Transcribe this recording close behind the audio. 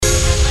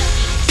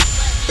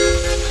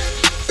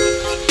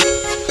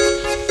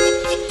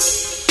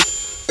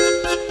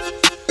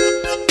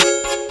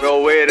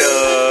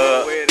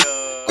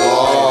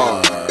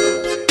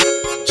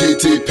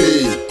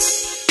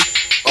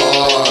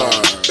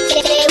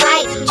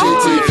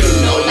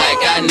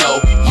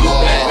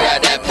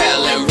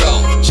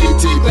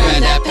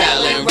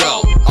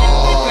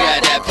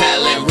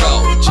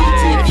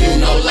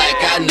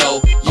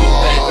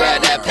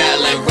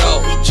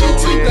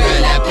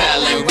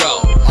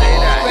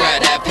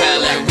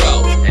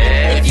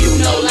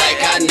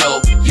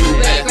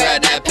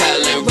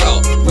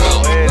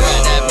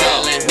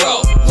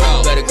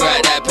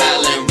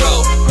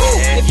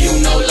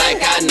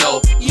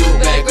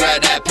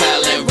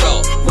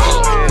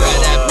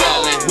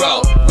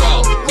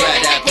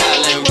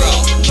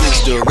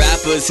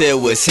rappers here,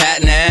 what's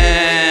happening?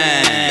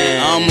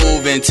 I'm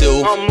moving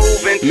to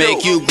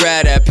make you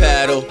grab that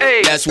paddle.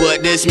 That's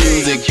what this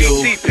music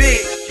do.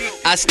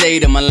 I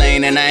stayed in my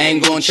lane and I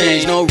ain't gon'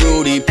 change no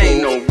Rudy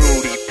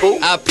Poo.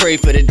 I pray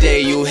for the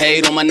day you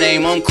hate on my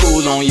name, I'm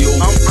cool on you.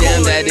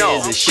 Damn, that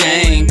is a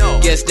shame.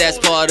 Guess that's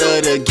part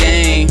of the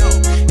game.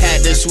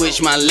 Had to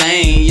switch my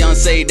lane, young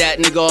say that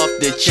nigga off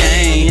the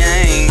chain.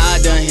 I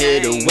done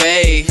hit a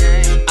wave,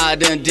 I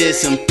done did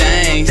some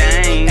things.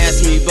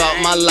 Ask me about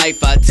my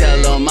life, I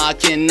tell them I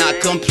cannot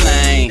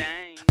complain.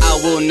 I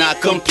will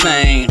not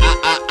complain,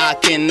 I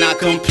cannot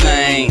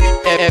complain.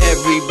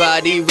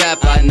 Everybody rap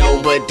I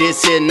know, but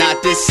this here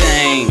not the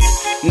same.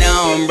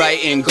 Now I'm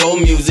writing go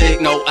music,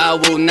 no I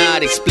will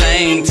not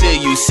explain. Till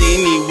you see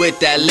me with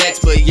that Lex,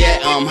 but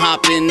yet I'm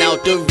hopping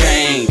out the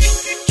range.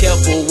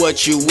 Careful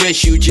what you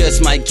wish, you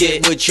just might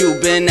get what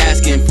you've been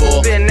asking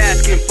for.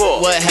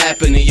 What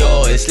happened to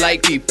y'all? It's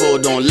like people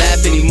don't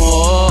laugh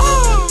anymore.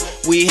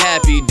 We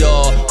happy,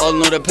 dawg. All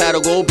know the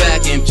paddle go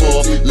back and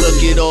forth.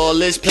 Look at all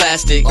this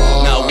plastic.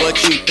 Now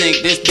what you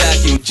think this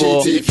backing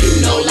for? If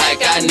you know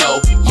like I know,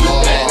 you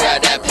better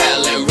grab that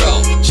paddle and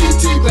roll.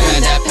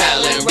 Grab that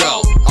paddle and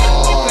roll.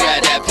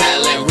 Grab that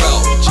paddle and roll.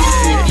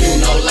 If you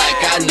know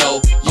like I know,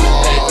 you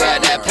better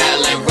grab that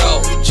paddle and roll.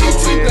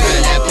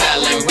 Grab that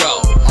paddle and roll.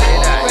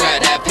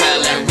 Grab that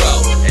paddle and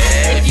roll.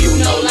 If you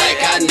know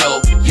like I know,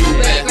 you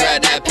better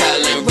grab that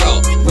paddle and roll.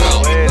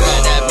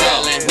 Grab that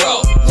paddle and roll.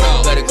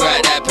 Better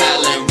grab that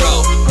paddle and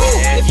roll.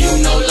 If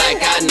you know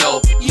like I know,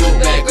 you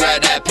better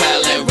grab that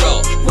paddle and roll.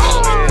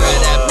 Grab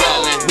that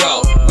paddle and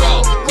roll.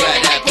 Grab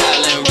that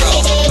paddle and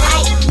roll.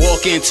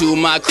 Walk into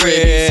my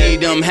crib, see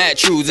them hat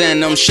trues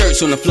and them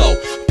shirts on the floor.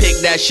 Pick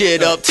that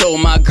shit up,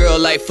 told my girl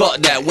like fuck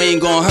that, we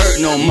ain't gon' hurt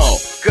no more.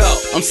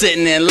 I'm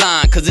sitting in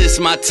line cause it's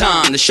my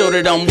time to show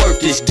that I'm worth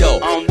this dough.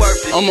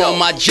 I'm on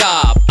my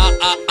job,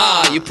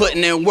 you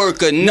putting in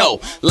work or no?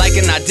 Like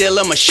an ideal,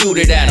 I'ma shoot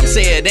it at him.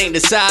 Say it ain't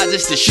the size,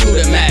 it's the shoe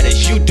that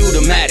matters. You do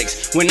the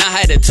Maddox. When I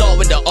had to talk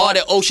with the art,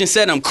 Ocean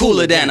said I'm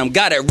cooler than him.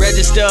 Got it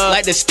registered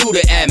like the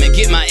student admin.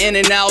 Get my in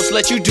and outs,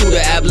 let you do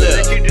the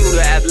ad-lib.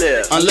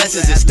 Unless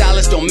it's a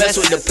stylist, don't mess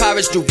with the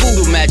pirates, do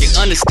voodoo magic.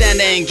 Understand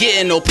they ain't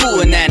getting no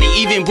pool nanny.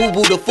 Even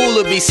boo-boo the fool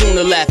will be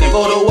sooner laughing.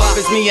 Photo op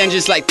is me and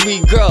just like 3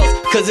 girls.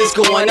 Cause it's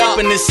going up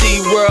in the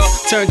C world.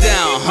 Turn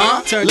down,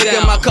 huh? Look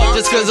at my cup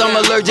just cause I'm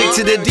allergic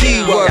to the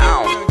D word.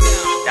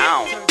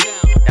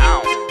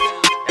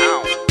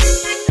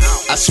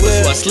 I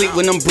swear I sleep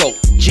when I'm broke.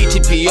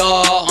 GTPR,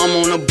 I'm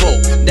on a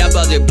boat. That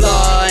budget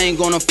blah ain't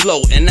gonna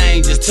float. And I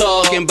ain't just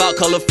talking about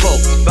color folk.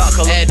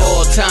 At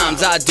all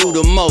times I do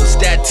the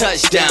most. That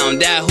touchdown,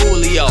 that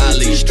Julio. I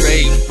leave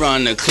straight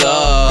from the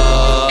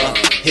club,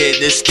 hit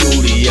the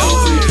studio.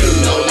 You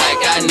know like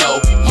I know,